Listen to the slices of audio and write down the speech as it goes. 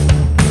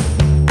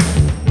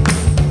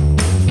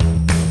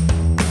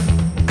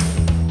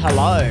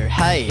Hello,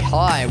 hey,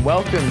 hi,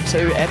 welcome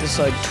to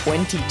episode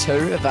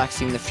 22 of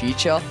Axing the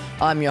Future.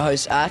 I'm your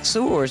host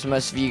Axel, or as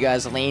most of you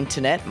guys on the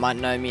internet might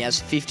know me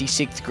as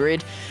 56th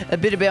Grid. A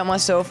bit about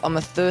myself, I'm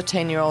a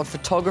 13-year-old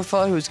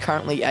photographer who's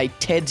currently a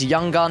Ted's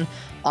Young Gun.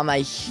 I'm a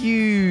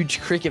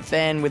huge cricket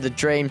fan with a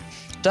dream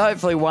to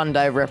hopefully one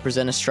day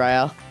represent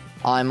Australia.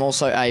 I'm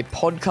also a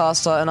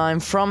podcaster and I'm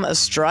from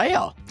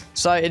Australia.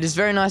 So it is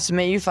very nice to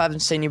meet you if I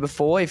haven't seen you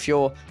before. If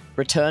you're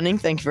returning,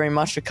 thank you very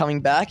much for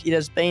coming back. It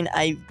has been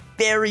a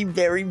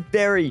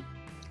very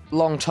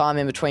long time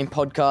in between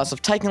podcasts.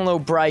 I've taken a little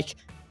break,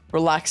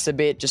 relaxed a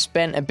bit, just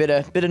spent a bit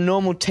of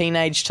normal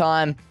teenage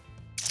time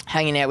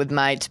hanging out with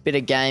mates, bit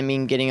of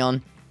gaming, getting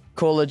on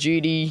Call of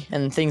Duty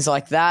and things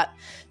like that.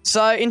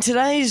 So in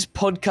today's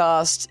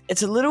podcast,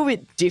 it's a little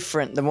bit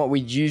different than what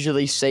we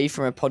usually see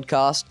from a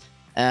podcast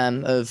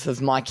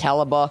of my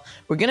caliber.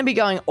 We're going to be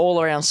going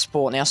all around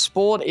sport. Now,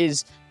 sport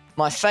is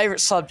my favorite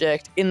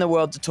subject in the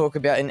world to talk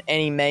about in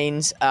any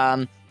means.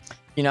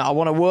 I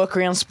want to work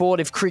around sport.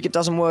 If cricket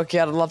doesn't work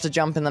out, I'd love to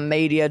jump in the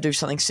media, do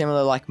something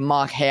similar like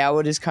Mark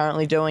Howard is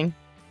currently doing.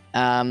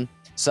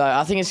 So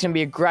I think it's going to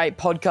be a great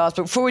podcast.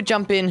 But before we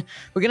jump in,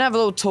 we're going to have a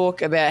little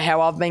talk about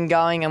how I've been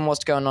going and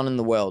what's going on in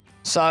the world.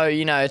 So,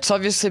 it's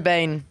obviously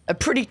been a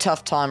pretty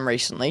tough time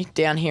recently.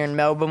 Down here in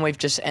Melbourne, we've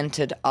just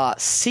entered our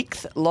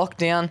 6th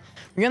lockdown.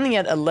 We only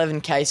had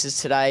 11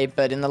 cases today,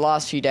 but in the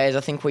last few days,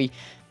 I think we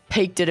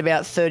peaked at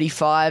about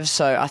 35,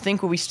 so I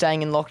think we'll be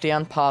staying in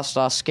lockdown past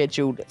our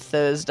scheduled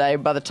Thursday.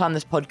 By the time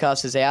this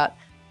podcast is out,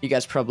 you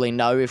guys probably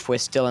know if we're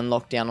still in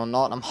lockdown or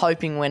not. I'm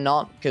hoping we're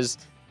not, because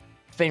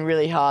it's been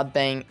really hard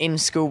being in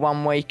school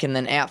 1 week and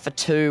then out for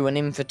 2 and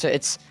in for 2.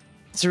 It's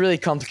a really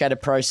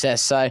complicated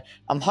process, so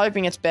I'm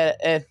hoping it's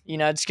better.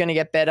 It's going to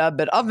get better,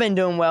 but I've been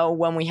doing well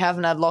when we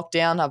haven't had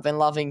lockdown. I've been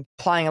loving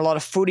playing a lot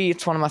of footy.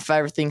 It's one of my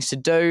favourite things to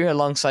do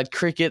alongside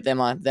cricket. They're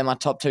my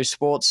top 2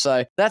 sports,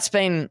 so that's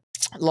been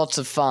lots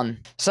of fun.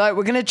 So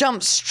we're going to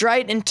jump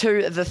straight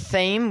into the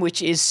theme,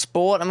 which is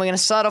sport, and we're going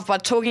to start off by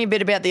talking a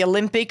bit about the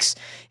Olympics.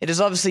 It has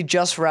obviously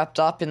just wrapped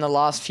up in the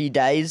last few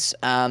days.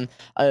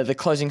 The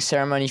closing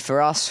ceremony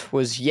for us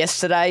was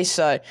yesterday,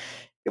 so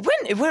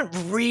it went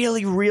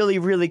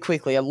really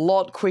quickly, a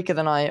lot quicker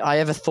than I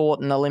ever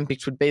thought an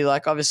Olympics would be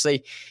like.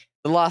 Obviously,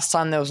 the last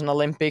time there was an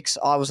Olympics,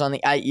 I was only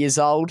 8 years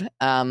old,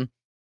 down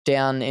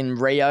in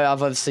Rio.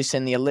 I've obviously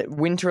seen the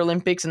Winter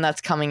Olympics, and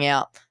that's coming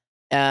out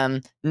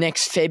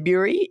next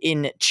February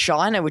in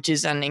China, which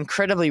is an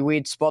incredibly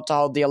weird spot to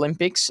hold the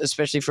Olympics,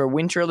 especially for a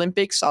Winter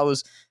Olympics. I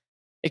was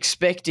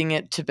expecting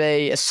it to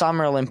be a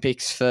Summer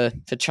Olympics for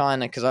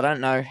China, because I don't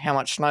know how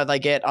much snow they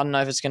get. I don't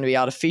know if it's going to be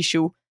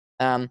artificial.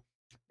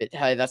 But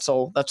hey, that's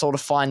all to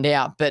find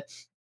out. But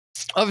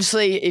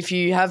obviously, if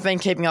you have been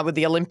keeping up with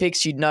the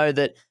Olympics, you'd know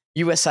that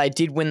USA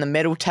did win the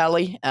medal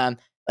tally.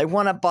 They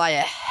won it by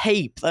a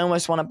heap. They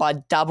almost won it by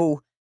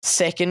double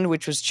second,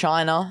 which was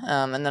China.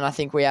 And then I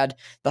think we had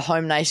the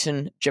home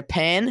nation,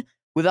 Japan,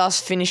 with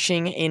us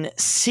finishing in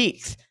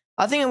 6th.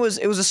 I think it was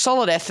a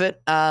solid effort.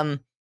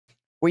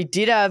 We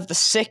did have the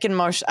second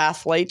most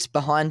athletes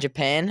behind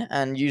Japan,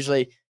 and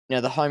usually,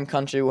 the home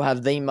country will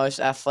have the most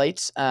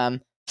athletes,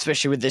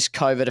 especially with this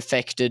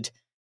COVID-affected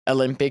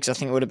Olympics. I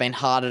think it would have been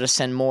harder to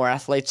send more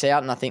athletes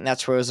out, and I think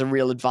that's where it was a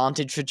real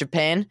advantage for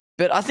Japan.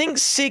 But I think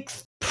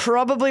 6th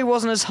probably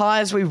wasn't as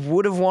high as we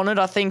would have wanted.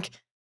 I think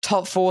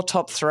top 4,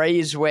 top 3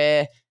 is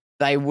where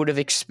they would have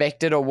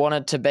expected or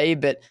wanted to be.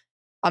 But,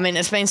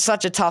 it's been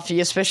such a tough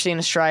year, especially in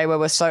Australia, where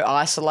we're so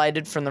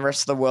isolated from the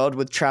rest of the world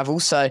with travel.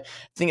 So I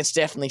think it's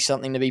definitely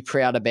something to be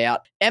proud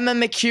about. Emma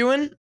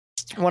McEwen,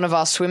 one of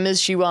our swimmers,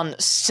 she won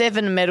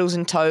 7 medals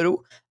in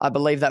total. I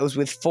believe that was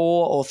with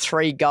 4 or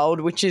 3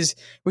 gold, which is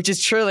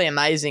truly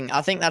amazing.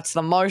 I think that's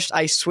the most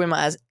a swimmer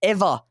has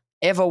ever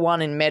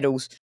won in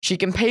medals. She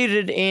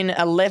competed in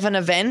 11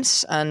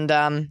 events,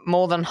 and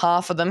more than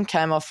half of them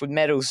came off with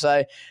medals.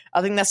 So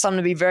I think that's something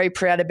to be very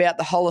proud about.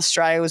 The whole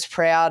Australia was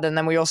proud. And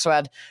then we also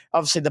had,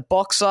 obviously, the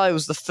boxer, who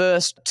was the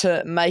first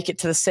to make it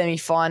to the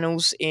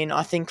semi-finals in,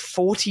 I think,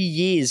 40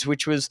 years,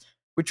 which was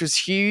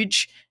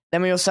huge.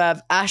 Then we also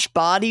have Ash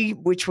Barty,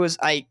 which was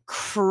a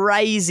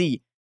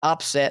crazy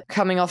upset.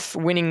 Coming off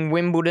winning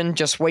Wimbledon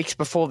just weeks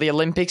before the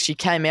Olympics, she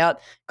came out,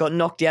 got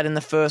knocked out in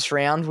the first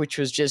round, which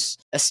was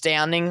just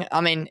astounding.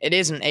 It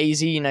isn't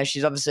easy.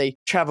 She's obviously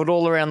traveled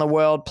all around the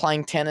world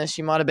playing tennis.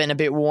 She might have been a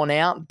bit worn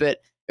out, but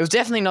it was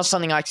definitely not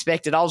something I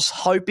expected. I was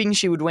hoping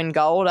she would win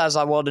gold, as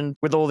I would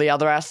with all the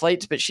other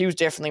athletes, but she was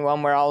definitely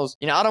one where I was,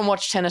 I don't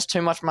watch tennis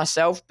too much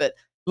myself, but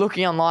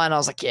looking online, I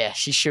was like, yeah,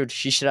 she should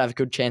have a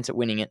good chance at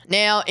winning it.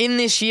 Now, in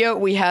this year,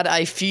 we had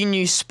a few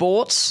new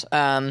sports,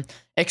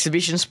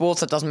 exhibition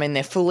sports. That doesn't mean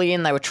they're fully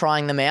in. They were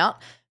trying them out.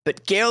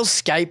 But girls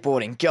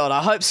skateboarding, God,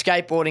 I hope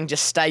skateboarding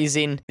just stays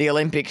in the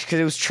Olympics, because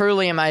it was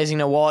truly amazing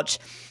to watch.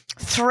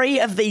 3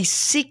 of the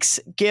 6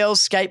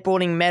 girls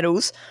skateboarding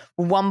medals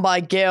won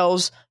by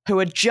girls who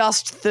are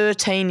just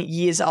 13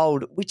 years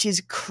old, which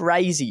is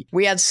crazy.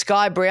 We had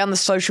Sky Brown, the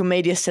social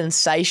media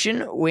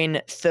sensation,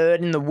 win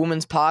third in the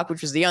women's park,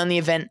 which was the only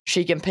event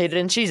she competed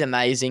in. She's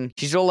amazing.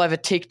 She's all over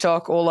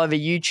TikTok, all over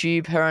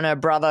YouTube, her and her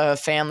brother, her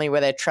family,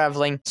 where they're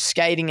traveling,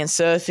 skating and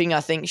surfing.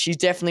 I think she's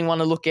definitely one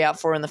to look out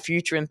for in the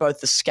future in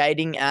both the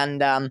skating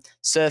and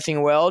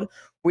surfing world.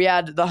 We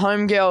had the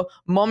homegirl,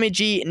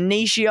 Momiji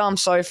Nishia. I'm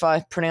sorry if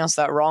I pronounced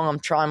that wrong.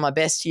 I'm trying my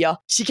best here.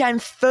 She came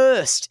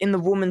first in the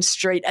women's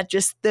street at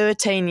just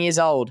 13 years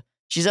old.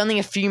 She's only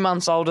a few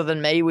months older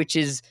than me, which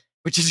is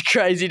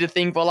crazy to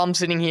think while I'm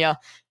sitting here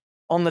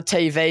on the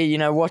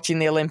TV, watching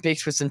the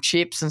Olympics with some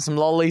chips and some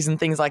lollies and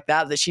things like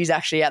that she's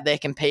actually out there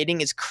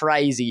competing is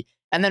crazy.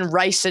 And then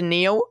Racer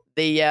Neal,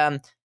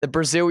 the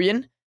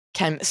Brazilian,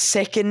 came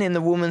second in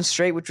the women's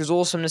street, which was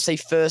awesome to see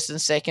first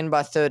and second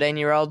by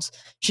 13-year-olds.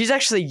 She's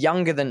actually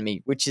younger than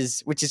me, which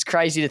is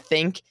crazy to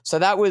think. So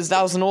that was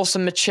an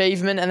awesome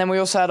achievement. And then we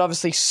also had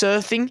obviously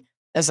surfing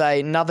as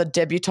another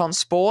debutante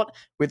sport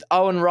with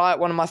Owen Wright,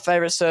 one of my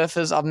favorite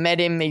surfers. I've met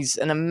him. He's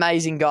an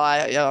amazing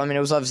guy. I mean, it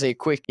was obviously a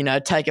quick,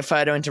 take a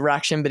photo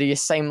interaction, but he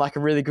seemed like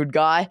a really good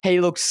guy. He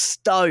looked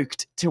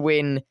stoked to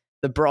win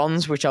the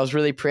bronze, which I was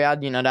really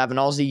proud, to have an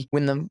Aussie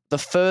win the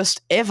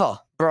first ever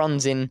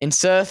bronze in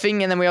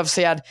surfing. And then we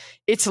obviously had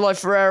Italo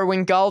Ferreira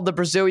win gold, the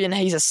Brazilian.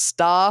 He's a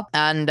star.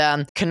 And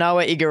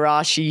Kanoa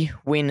Igarashi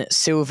win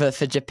silver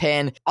for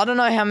Japan. I don't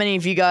know how many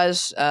of you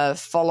guys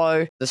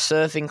follow the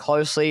surfing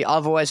closely.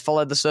 I've always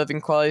followed the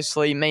surfing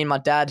closely. Me and my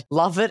dad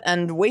love it.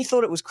 And we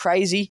thought it was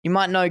crazy. You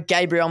might know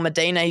Gabriel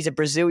Medina. He's a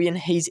Brazilian.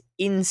 He's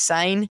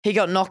insane. He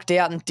got knocked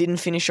out and didn't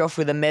finish off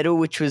with a medal,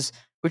 which was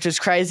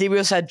crazy. We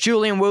also had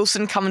Julian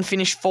Wilson come and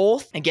finish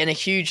fourth. Again, a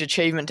huge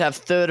achievement to have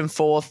third and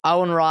fourth.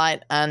 Owen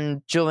Wright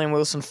and Julian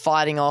Wilson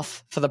fighting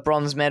off for the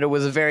bronze medal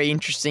was a very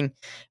interesting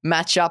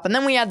matchup. And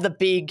then we had the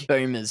big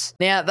boomers.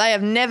 Now, they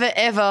have never,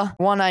 ever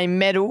won a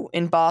medal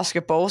in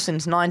basketball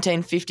since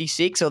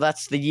 1956, or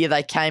that's the year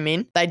they came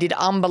in. They did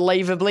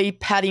unbelievably.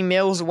 Patty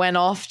Mills went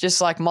off just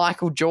like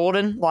Michael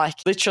Jordan. Like,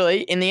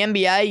 literally, in the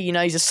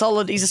NBA,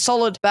 he's a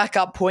solid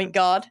backup point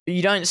guard. But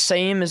you don't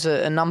see him as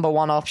a number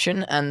one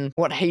option. And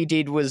what he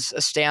did was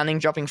astounding,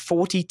 dropping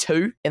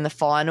 42 in the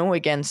final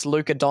against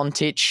Luka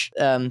Doncic,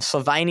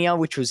 Slovenia,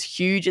 which was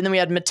huge. And then we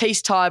had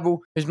Matisse Thybulle,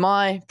 who's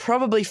my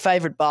probably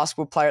favorite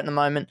basketball player at the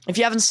moment. If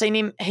you haven't seen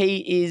him,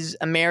 he is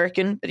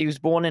American, but he was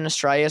born in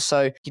Australia,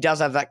 so he does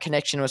have that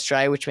connection to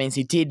Australia, which means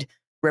he did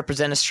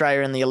represent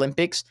Australia in the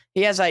Olympics.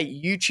 He has a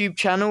YouTube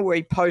channel where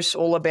he posts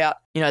all about,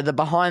 the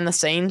behind the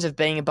scenes of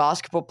being a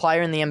basketball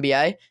player in the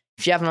NBA.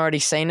 If you haven't already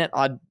seen it,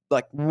 I'd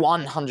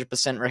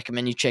 100%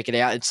 recommend you check it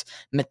out. It's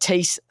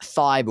Matisse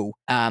Thybulle.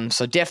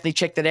 So definitely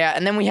check that out.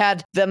 And then we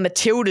had the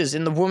Matildas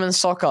in the women's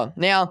soccer.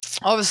 Now,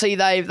 obviously,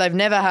 they've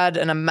never had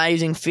an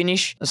amazing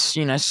finish.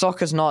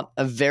 Soccer's not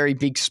a very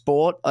big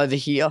sport over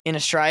here in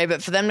Australia,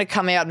 but for them to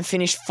come out and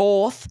finish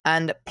fourth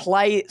and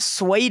play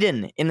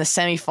Sweden in the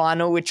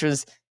semi-final, which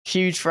was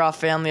huge for our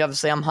family.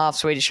 Obviously, I'm half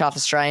Swedish, half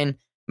Australian.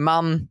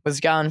 Mum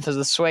was going for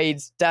the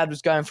Swedes. Dad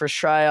was going for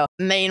Australia.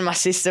 Me and my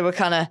sister were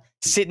kind of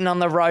sitting on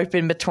the rope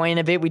in between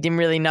a bit. We didn't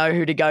really know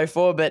who to go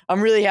for, but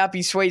I'm really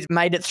happy Swedes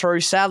made it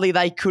through. Sadly,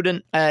 they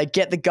couldn't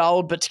get the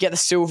gold, but to get the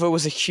silver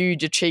was a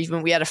huge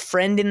achievement. We had a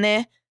friend in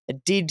there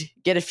that did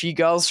get a few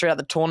goals throughout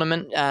the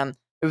tournament.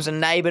 It was a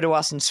neighbour to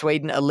us in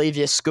Sweden,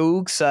 Olivia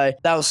Skog, so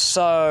that was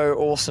so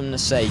awesome to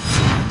see.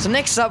 So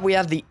next up, we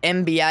have the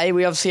NBA.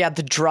 We obviously had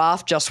the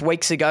draft just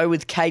weeks ago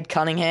with Cade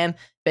Cunningham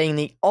being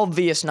the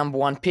obvious number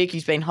one pick.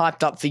 He's been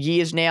hyped up for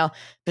years now.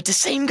 But to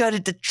see him go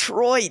to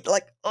Detroit,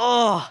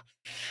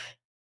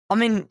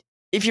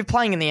 if you're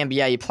playing in the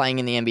NBA, you're playing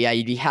in the NBA,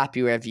 you'd be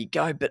happy wherever you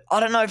go. But I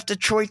don't know if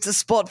Detroit's a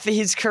spot for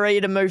his career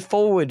to move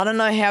forward. I don't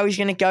know how he's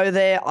going to go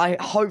there.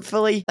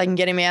 Hopefully they can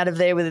get him out of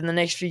there within the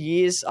next few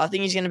years. I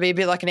think he's going to be a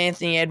bit like an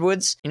Anthony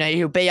Edwards.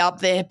 He'll be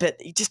up there,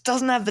 but he just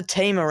doesn't have the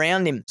team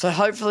around him. So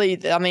hopefully,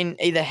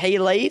 either he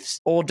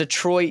leaves or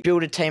Detroit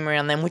build a team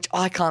around them, which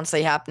I can't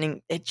see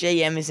happening. Their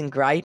GM isn't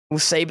great. We'll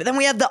see. But then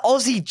we had the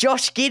Aussie,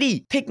 Josh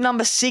Giddey, picked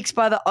number 6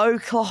 by the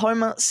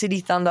Oklahoma City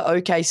Thunder,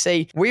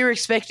 OKC. We were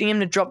expecting him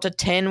to drop to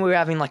 10. We were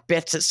having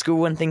bets at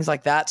school and things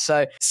like that.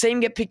 So seeing him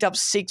get picked up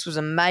 6 was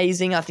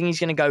amazing. I think he's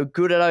going to go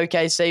good at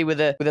OKC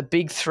with a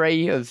big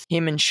 3 of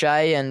him and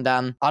Shea and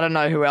I don't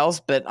know who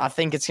else, but I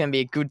think it's going to be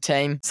a good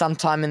team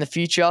sometime in the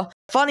future.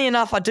 Funny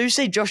enough, I do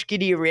see Josh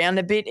Giddey around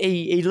a bit.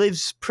 He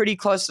lives pretty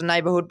close to the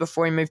neighborhood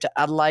before he moved to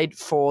Adelaide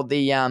for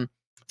the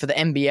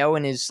NBL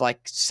in his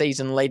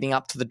season leading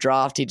up to the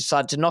draft. He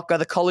decided to not go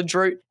the college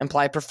route and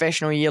play a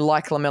professional year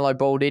like LaMelo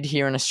Ball did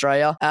here in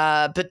Australia.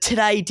 But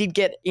today he did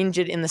get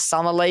injured in the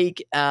summer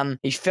league.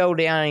 He fell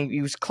down and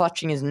he was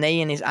clutching his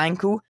knee and his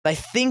ankle. They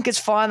think it's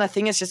fine. I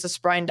think it's just a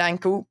sprained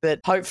ankle, but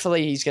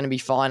hopefully he's going to be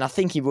fine. I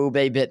think he will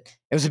be, but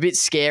It was a bit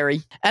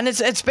scary. And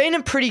it's been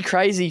a pretty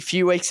crazy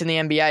few weeks in the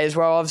NBA as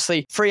well.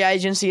 Obviously, free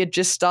agency had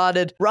just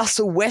started.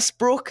 Russell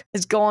Westbrook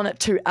has gone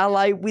to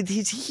LA with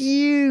his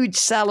huge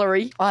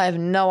salary. I have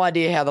no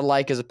idea how the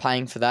Lakers are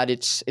paying for that.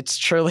 It's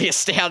truly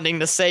astounding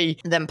to see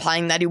them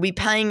paying that. He'll be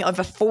paying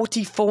over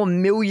 $44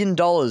 million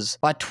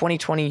by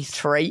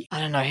 2023. I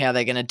don't know how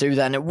they're going to do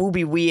that, and it will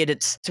be weird.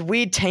 It's a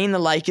weird team, the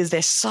Lakers.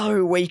 They're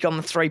so weak on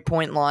the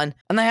three-point line,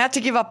 and they had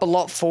to give up a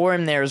lot for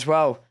him there as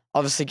well.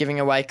 Obviously giving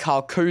away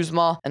Kyle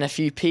Kuzma and a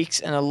few picks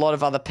and a lot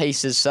of other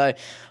pieces. So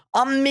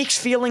I'm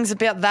mixed feelings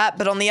about that.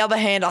 But on the other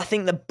hand, I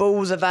think the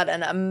Bulls have had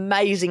an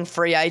amazing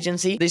free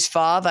agency this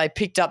far. They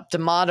picked up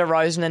DeMar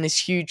DeRozan and this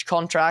huge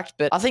contract,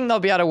 but I think they'll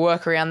be able to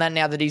work around that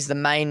now that he's the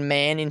main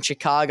man in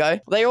Chicago.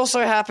 They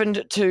also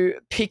happened to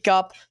pick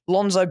up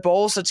Lonzo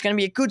Ball, so it's going to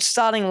be a good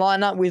starting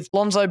lineup with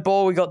Lonzo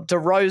Ball. We got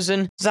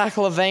DeRozan, Zach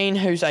LaVine,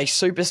 who's a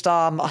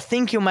superstar. I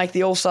think he'll make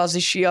the All-Stars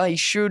this year. He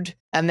should.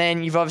 And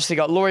then you've obviously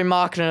got Lauri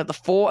Markkanen at the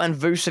 4 and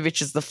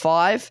Vucevic as the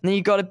 5. And then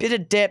you've got a bit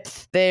of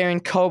depth there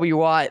in Kobe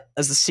White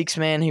as the 6th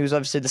man. He was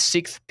obviously the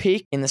 6th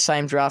pick in the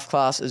same draft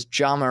class as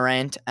Ja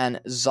Morant and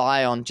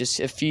Zion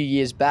just a few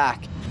years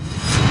back.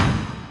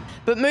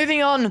 But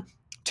moving on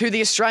to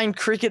the Australian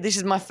cricket, this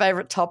is my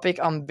favourite topic.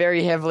 I'm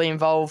very heavily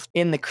involved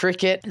in the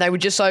cricket. They were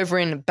just over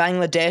in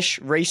Bangladesh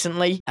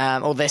recently,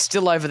 or they're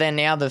still over there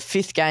now. The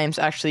 5th game's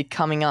actually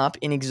coming up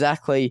in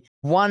exactly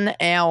 1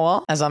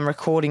 hour as I'm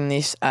recording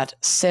this at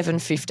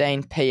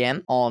 7:15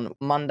 p.m. on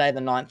Monday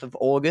the 9th of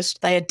August.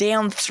 They are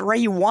down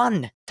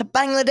 3-1 to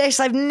Bangladesh.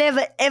 They've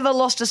never ever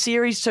lost a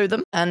series to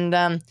them.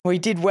 And we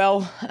did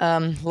well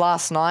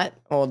last night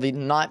or the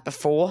night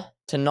before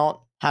to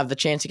not have the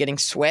chance of getting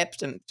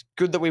swept. And it's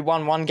good that we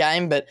won one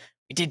game, but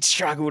we did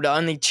struggle to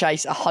only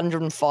chase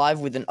 105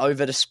 with an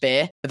over to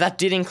spare. But that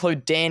did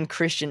include Dan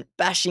Christian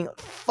bashing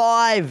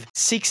 5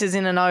 sixes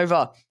in an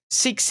over.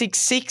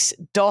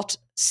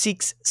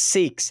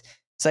 666.66.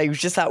 So he was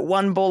just that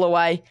one ball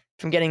away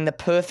from getting the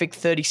perfect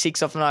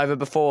 36 off an over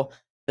before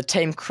the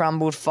team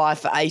crumbled 5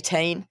 for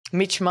 18.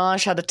 Mitch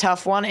Marsh had a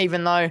tough one,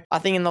 even though I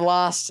think in the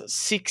last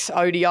 6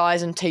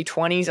 ODIs and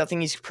T20s, I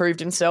think he's proved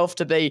himself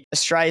to be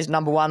Australia's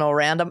number 1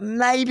 all-rounder,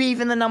 maybe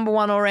even the number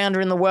 1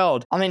 all-rounder in the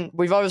world. I mean,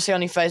 we've obviously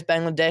only faced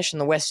Bangladesh and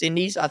the West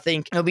Indies. I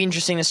think it'll be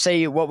interesting to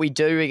see what we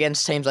do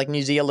against teams like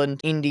New Zealand,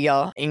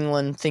 India,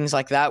 England, things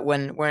like that,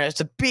 when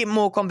it's a bit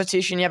more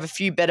competition. You have a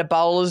few better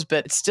bowlers,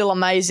 but it's still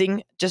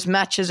amazing. Just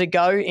matches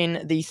ago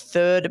in the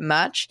 3rd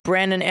match,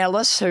 Brandon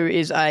Ellis, who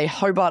is a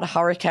Hobart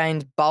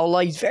Hurricanes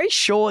bowler, he's very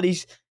short,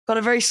 he's got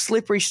a very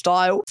slippery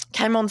style,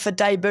 came on for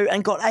debut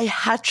and got a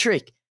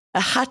hat-trick. A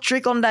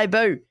hat-trick on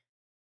debut.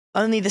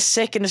 Only the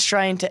 2nd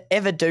Australian to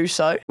ever do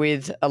so,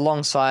 with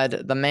alongside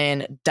the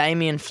man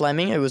Damien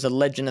Fleming, who was a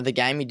legend of the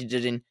game. He did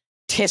it in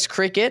Test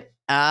cricket.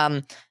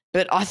 But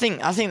I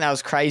think that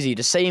was crazy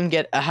to see him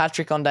get a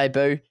hat-trick on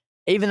debut.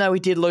 Even though we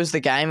did lose the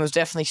game, it was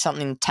definitely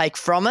something to take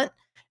from it.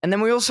 And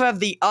then we also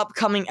have the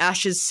upcoming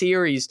Ashes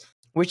series,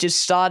 which is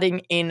starting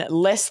in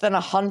less than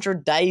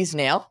 100 days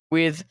now,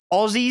 with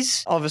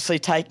Aussies obviously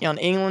taking on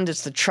England.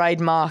 It's the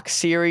trademark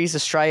series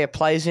Australia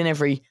plays in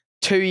every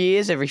 2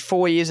 years. Every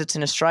 4 years it's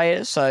in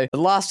Australia. So the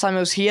last time it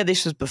was here,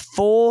 this was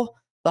before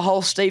the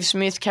whole Steve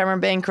Smith, Cameron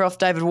Bancroft,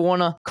 David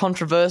Warner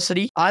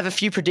controversy. I have a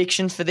few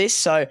predictions for this.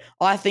 So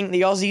I think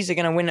the Aussies are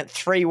going to win at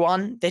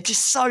 3-1. They're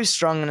just so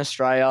strong in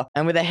Australia.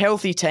 And with a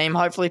healthy team,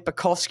 hopefully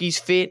Pekovski's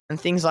fit and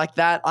things like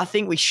that, I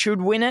think we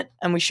should win it,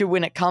 and we should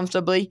win it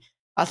comfortably.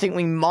 I think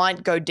we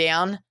might go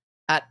down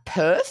at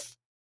Perth.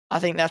 I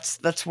think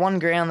that's one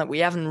ground that we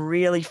haven't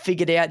really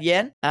figured out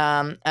yet.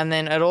 And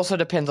then it also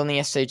depends on the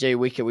SCG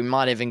wicket. We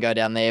might even go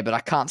down there, but I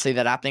can't see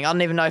that happening. I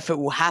don't even know if it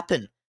will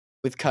happen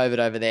with COVID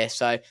over there.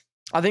 So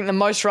I think the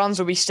most runs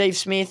will be Steve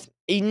Smith.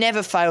 He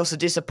never fails to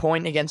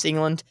disappoint against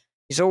England.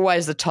 He's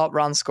always the top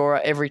run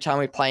scorer every time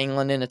we play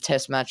England in a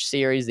test match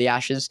series, the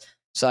Ashes.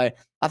 So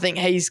I think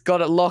he's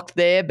got it locked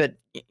there, but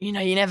you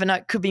never know.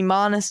 It could be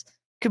Marnus.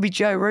 Could be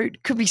Joe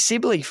Root, could be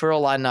Sibley for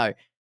all I know.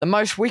 The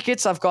most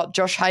wickets, I've got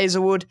Josh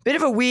Hazlewood. Bit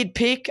of a weird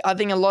pick. I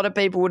think a lot of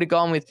people would have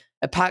gone with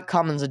a Pat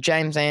Cummins, a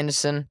James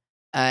Anderson,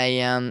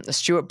 a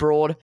Stuart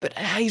Broad. But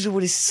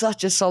Hazlewood is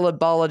such a solid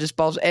bowler, just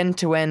bowls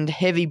end-to-end,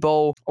 heavy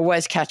ball,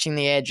 always catching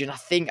the edge. And I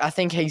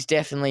think he's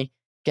definitely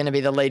going to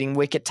be the leading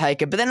wicket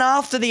taker. But then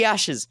after the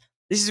Ashes,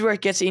 this is where it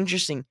gets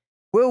interesting.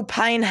 Will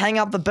Payne hang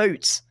up the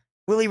boots?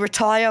 Will he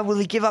retire? Will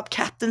he give up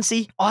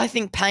captaincy? I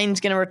think Payne's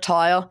going to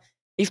retire.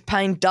 If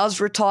Payne does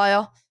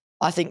retire,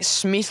 I think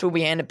Smith will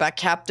be handed back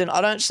captain.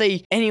 I don't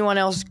see anyone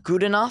else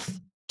good enough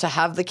to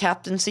have the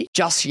captaincy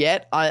just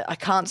yet. I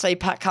can't see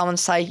Pat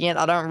Cummins taking it.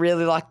 I don't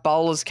really like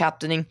bowlers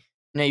captaining.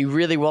 You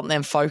really want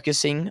them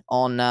focusing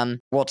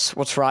on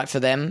what's right for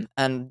them,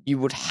 and you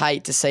would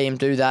hate to see him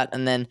do that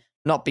and then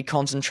not be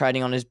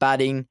concentrating on his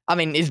bowling,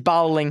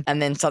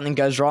 and then something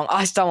goes wrong.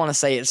 I just don't want to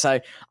see it. So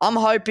I'm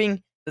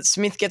hoping that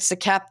Smith gets the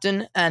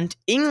captain and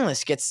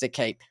Inglis gets the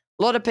keep.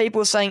 A lot of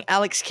people are saying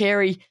Alex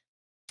Carey.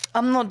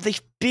 I'm not the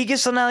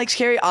biggest on Alex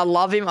Carey. I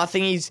love him. I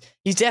think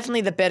he's definitely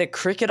the better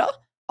cricketer.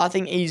 I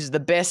think he's the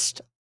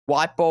best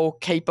white ball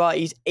keeper.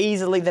 He's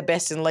easily the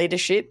best in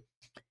leadership.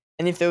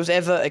 And if there was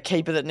ever a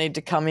keeper that needed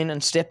to come in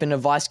and step in a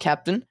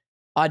vice-captain,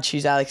 I'd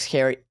choose Alex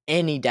Carey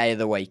any day of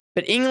the week.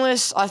 But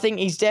Inglis, I think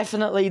he's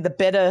definitely the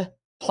better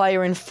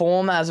player in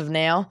form as of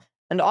now.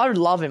 And I would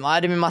love him. I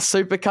had him in my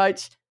super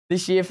coach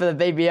this year for the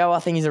BBL. I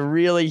think he's a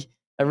really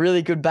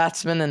good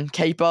batsman and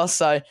keeper.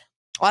 So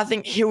I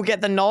think he'll get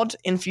the nod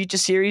in future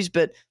series,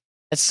 but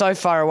it's so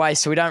far away,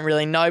 so we don't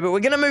really know. But we're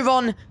going to move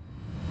on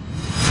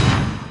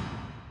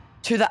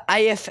to the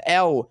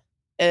AFL.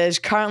 There's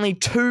currently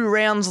 2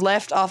 rounds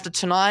left after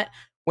tonight,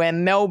 where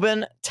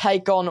Melbourne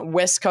take on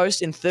West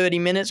Coast in 30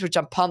 minutes, which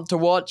I'm pumped to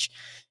watch.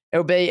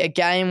 It'll be a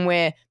game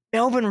where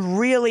Melbourne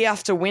really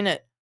have to win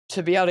it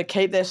to be able to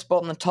keep their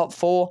spot in the top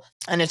 4.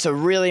 And it's a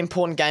really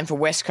important game for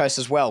West Coast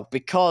as well,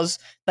 because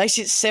they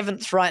sit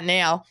 7th right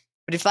now.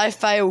 But if they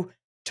fail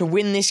to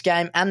win this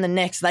game and the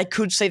next, they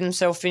could see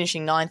themselves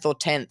finishing 9th or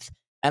 10th.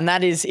 And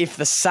that is if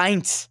the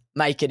Saints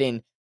make it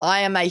in.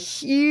 I am a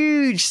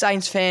huge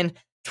Saints fan,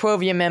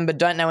 12-year member,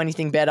 don't know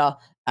anything better.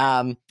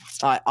 I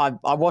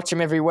watch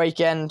them every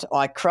weekend.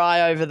 I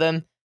cry over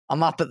them.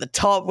 I'm up at the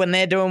top when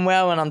they're doing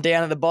well, and I'm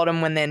down at the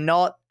bottom when they're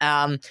not.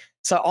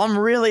 So I'm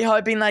really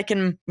hoping they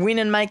can win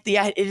and make the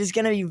 8. It is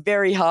going to be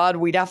very hard.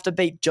 We'd have to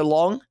beat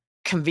Geelong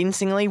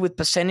convincingly with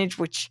percentage,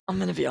 which I'm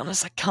going to be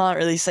honest, I can't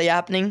really see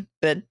happening.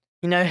 But,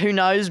 who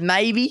knows?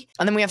 Maybe.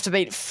 And then we have to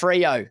beat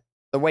Freo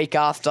the week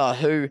after,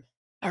 who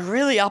are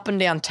really up and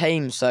down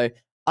teams. So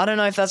I don't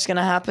know if that's going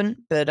to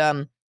happen, but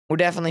we'll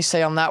definitely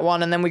see on that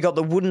one. And then we got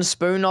the Wooden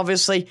Spoon,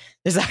 obviously.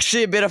 There's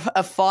actually a bit of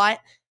a fight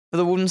for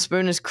the Wooden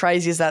Spoon, as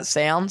crazy as that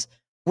sounds.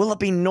 Will it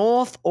be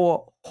North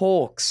or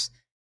Hawks?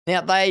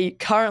 Now,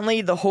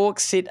 the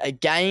Hawks sit a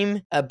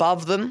game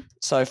above them,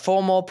 so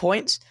 4 more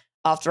points,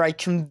 after a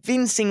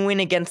convincing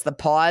win against the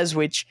Pies,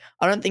 which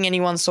I don't think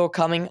anyone saw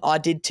coming. I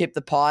did tip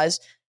the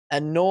Pies.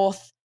 And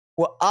North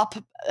were up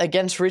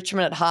against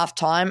Richmond at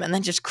halftime and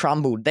then just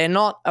crumbled. They're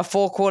not a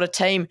 4-quarter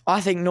team. I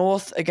think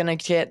North are going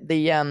to get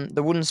the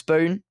Wooden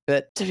Spoon.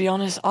 But to be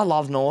honest, I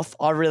love North.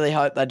 I really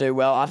hope they do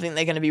well. I think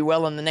they're going to be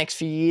well in the next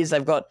few years.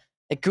 They've got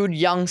a good,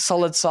 young,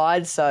 solid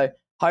side. So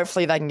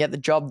hopefully they can get the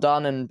job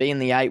done and be in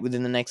the 8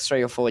 within the next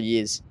 3 or 4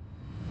 years.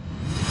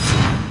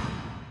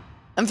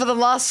 And for the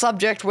last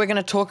subject we're going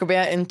to talk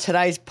about in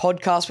today's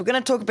podcast, we're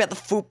going to talk about the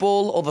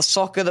football or the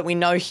soccer that we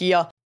know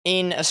here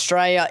in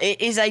Australia.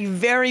 It is a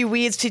very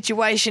weird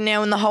situation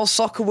now in the whole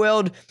soccer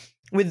world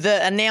with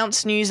the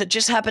announced news that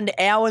just happened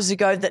hours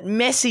ago that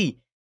Messi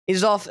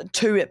is off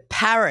to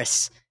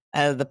Paris,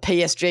 the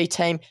PSG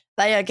team.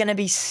 They are going to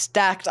be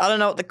stacked. I don't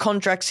know what the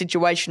contract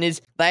situation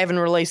is. They haven't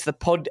released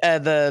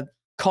the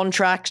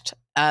contract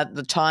at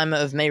the time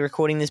of me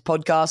recording this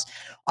podcast.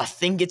 I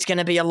think it's going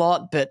to be a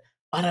lot, but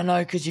I don't know,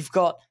 because you've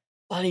got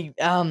bloody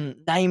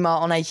Neymar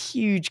on a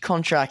huge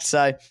contract.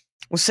 So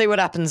we'll see what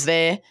happens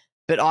there.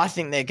 But I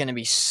think they're going to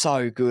be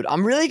so good.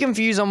 I'm really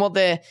confused on what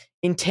their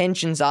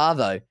intentions are,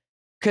 though,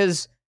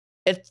 because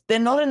they're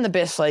not in the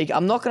best league.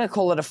 I'm not going to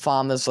call it a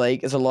farmers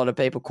league, as a lot of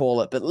people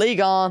call it. But Ligue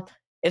 1,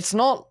 it's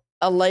not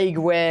a league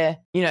where,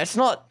 it's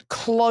not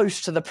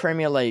close to the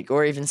Premier League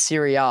or even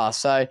Serie A.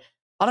 So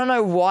I don't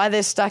know why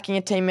they're stacking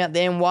a team out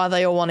there and why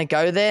they all want to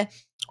go there.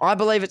 I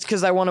believe it's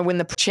because they want to win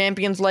the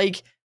Champions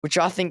League, which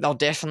I think they'll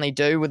definitely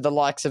do with the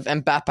likes of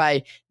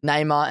Mbappe,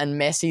 Neymar, and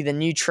Messi, the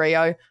new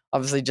trio.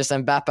 Obviously, just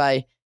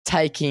Mbappe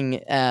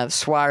taking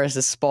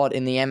Suarez's spot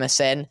in the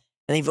MSN.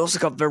 And you've also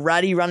got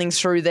Verratti running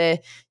through there.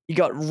 You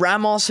got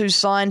Ramos, who's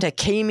signed,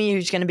 Hakimi,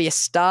 who's going to be a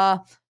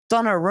star,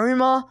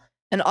 Donnarumma.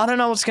 And I don't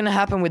know what's going to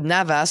happen with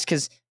Navas,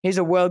 because he's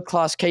a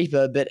world-class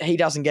keeper, but he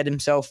doesn't get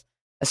himself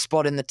a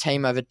spot in the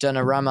team over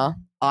Donnarumma,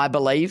 I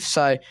believe.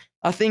 So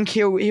I think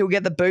he'll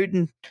get the boot,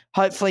 and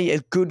hopefully a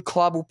good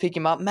club will pick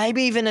him up.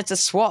 Maybe even it's a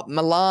swap.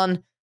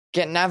 Milan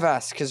get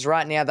Navas, because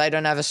right now they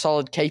don't have a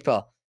solid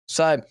keeper.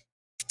 So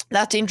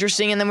that's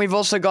interesting. And then we've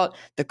also got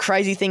the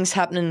crazy things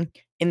happening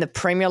in the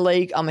Premier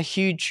League. I'm a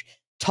huge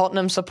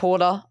Tottenham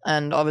supporter,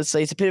 and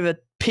obviously it's a bit of a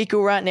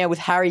pickle right now with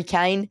Harry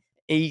Kane.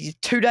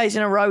 2 days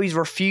in a row, he's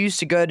refused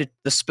to go to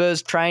the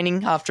Spurs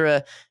training after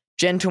a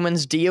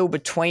gentleman's deal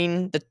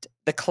between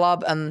the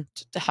club and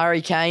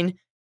Harry Kane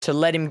to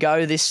let him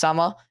go this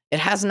summer. It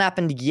hasn't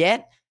happened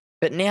yet,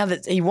 but now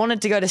that he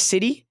wanted to go to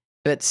City,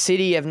 but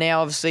City have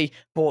now obviously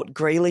bought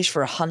Grealish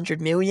for $100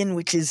 million,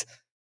 which is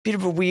bit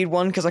of a weird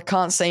one because I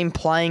can't see him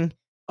playing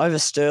over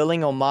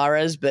Sterling or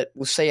Mahrez, but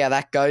we'll see how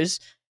that goes.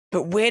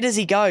 But where does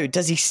he go?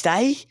 Does he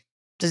stay?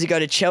 Does he go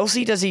to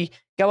Chelsea? Does he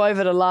go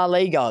over to La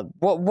Liga?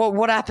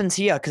 What happens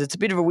here? Because it's a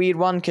bit of a weird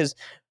one, because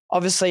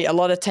obviously a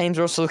lot of teams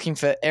are also looking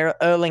for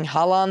Erling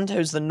Haaland,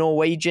 who's the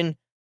Norwegian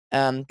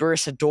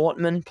Borussia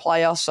Dortmund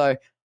player. So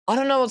I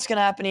don't know what's going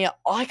to happen here.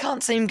 I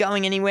can't see him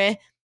going anywhere.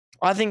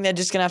 I think they're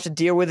just going to have to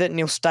deal with it, and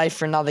he'll stay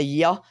for another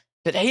year.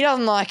 But he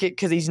doesn't like it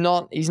because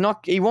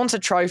he wants a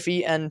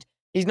trophy, and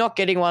he's not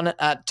getting one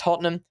at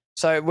Tottenham.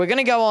 So we're going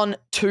to go on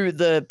to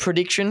the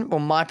prediction, or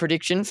my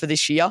prediction for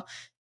this year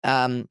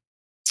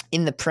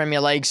in the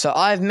Premier League. So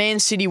I have Man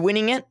City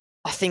winning it.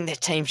 I think their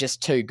team's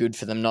just too good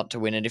for them not to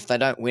win it. If they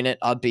don't win it,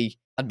 I'd be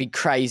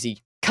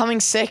crazy. Coming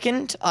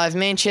second, I have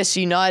Manchester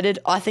United.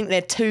 I think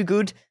they're too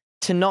good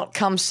to not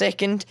come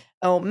second,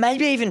 or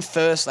maybe even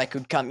first they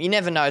could come. You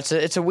never know.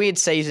 It's a weird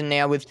season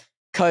now with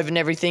COVID and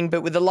everything,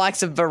 but with the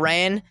likes of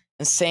Varane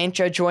and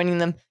Sancho joining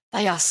them,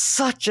 they are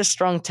such a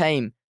strong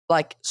team,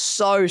 like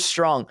so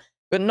strong.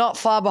 But not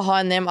far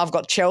behind them, I've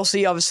got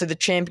Chelsea, obviously the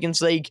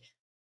Champions League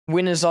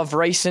winners of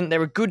recent.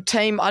 They're a good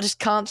team. I just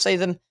can't see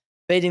them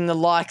beating the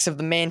likes of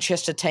the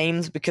Manchester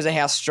teams because of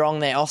how strong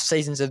their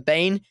off-seasons have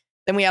been.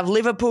 Then we have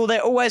Liverpool.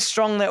 They're always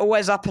strong. They're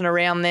always up and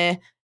around there.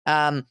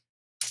 And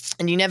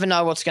you never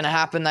know what's going to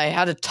happen. They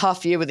had a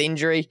tough year with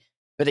injury,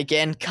 but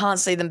again, can't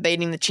see them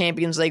beating the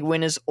Champions League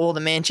winners or the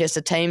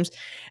Manchester teams.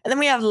 And then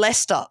we have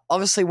Leicester,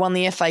 obviously won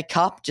the FA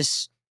Cup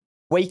just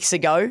weeks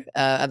ago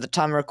at the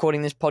time of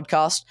recording this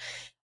podcast.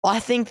 I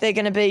think they're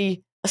going to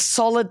be a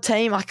solid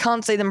team. I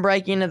can't see them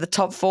breaking into the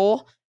top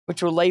four,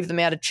 which will leave them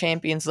out of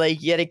Champions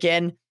League yet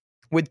again,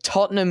 with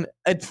Tottenham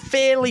a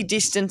fairly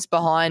distance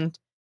behind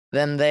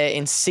them there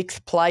in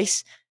 6th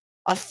place.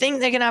 I think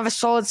they're going to have a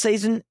solid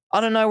season.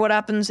 I don't know what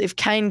happens if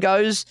Kane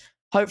goes.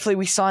 Hopefully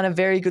we sign a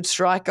very good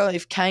striker.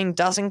 If Kane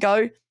doesn't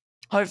go,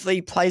 hopefully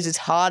he plays his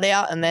heart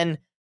out and then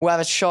we'll have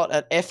a shot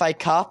at FA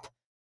Cup.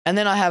 And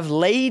then I have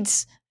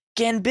Leeds.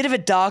 Again, bit of a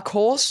dark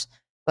horse.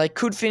 They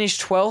could finish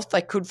 12th.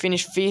 They could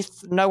finish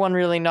 5th. No one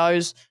really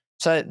knows.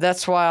 So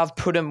that's why I've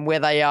put them where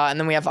they are. And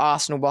then we have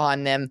Arsenal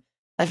behind them.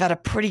 They've had a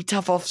pretty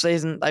tough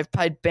offseason. They've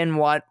paid Ben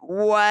White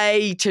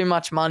way too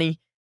much money.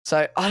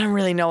 So I don't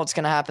really know what's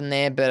going to happen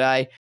there.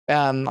 But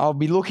I'll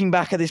be looking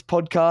back at this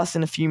podcast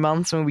in a few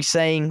months and we'll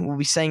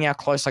be seeing how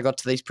close I got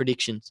to these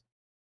predictions.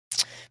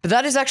 But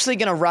that is actually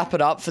going to wrap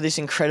it up for this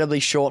incredibly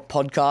short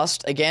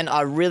podcast. Again,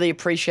 I really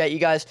appreciate you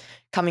guys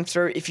coming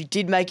through. If you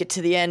did make it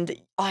to the end,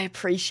 I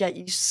appreciate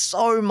you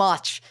so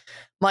much.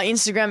 My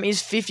Instagram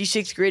is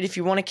 56grid if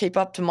you want to keep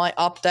up to my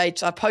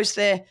updates. I post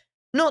there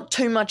not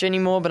too much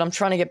anymore, but I'm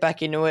trying to get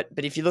back into it.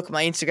 But if you look at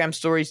my Instagram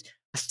stories,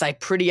 I stay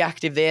pretty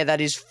active there. That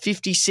is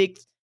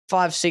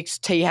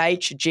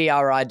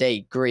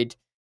 5656THGRID, grid.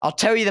 I'll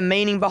tell you the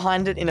meaning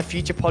behind it in a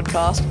future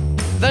podcast.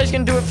 That is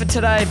going to do it for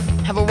today.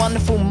 Have a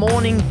wonderful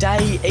morning,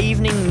 day,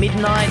 evening,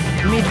 midnight,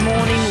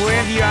 mid-morning,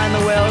 wherever you are in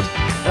the world.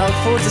 And I look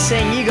forward to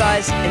seeing you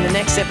guys in the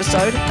next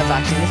episode of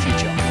Action the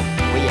Future.